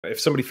If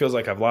somebody feels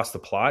like I've lost the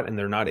plot and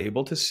they're not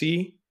able to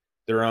see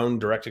their own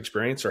direct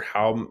experience or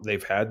how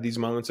they've had these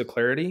moments of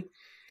clarity,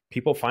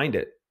 people find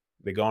it.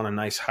 They go on a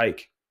nice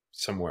hike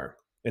somewhere.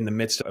 In the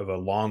midst of a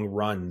long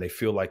run, they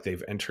feel like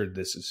they've entered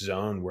this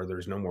zone where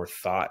there's no more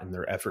thought and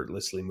they're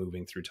effortlessly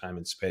moving through time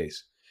and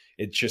space.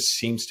 It just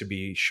seems to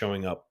be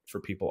showing up for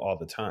people all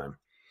the time.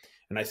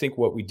 And I think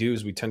what we do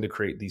is we tend to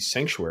create these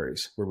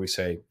sanctuaries where we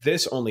say,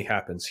 this only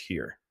happens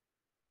here.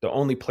 The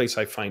only place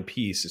I find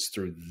peace is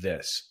through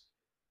this,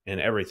 and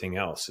everything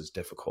else is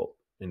difficult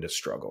and a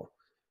struggle.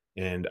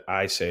 And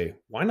I say,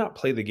 why not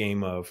play the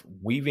game of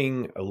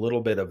weaving a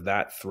little bit of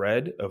that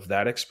thread of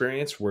that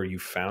experience where you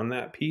found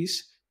that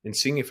peace and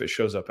seeing if it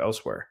shows up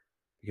elsewhere?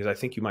 Because I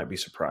think you might be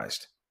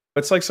surprised.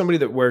 It's like somebody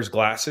that wears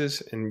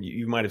glasses, and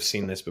you might have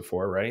seen this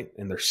before, right?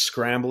 And they're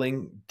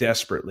scrambling,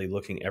 desperately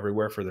looking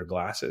everywhere for their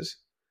glasses,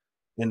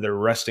 and they're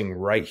resting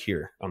right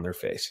here on their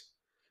face.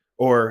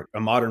 Or a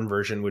modern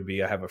version would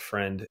be, I have a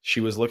friend, she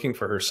was looking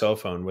for her cell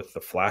phone with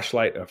the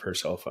flashlight of her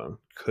cell phone,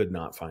 could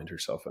not find her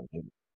cell phone.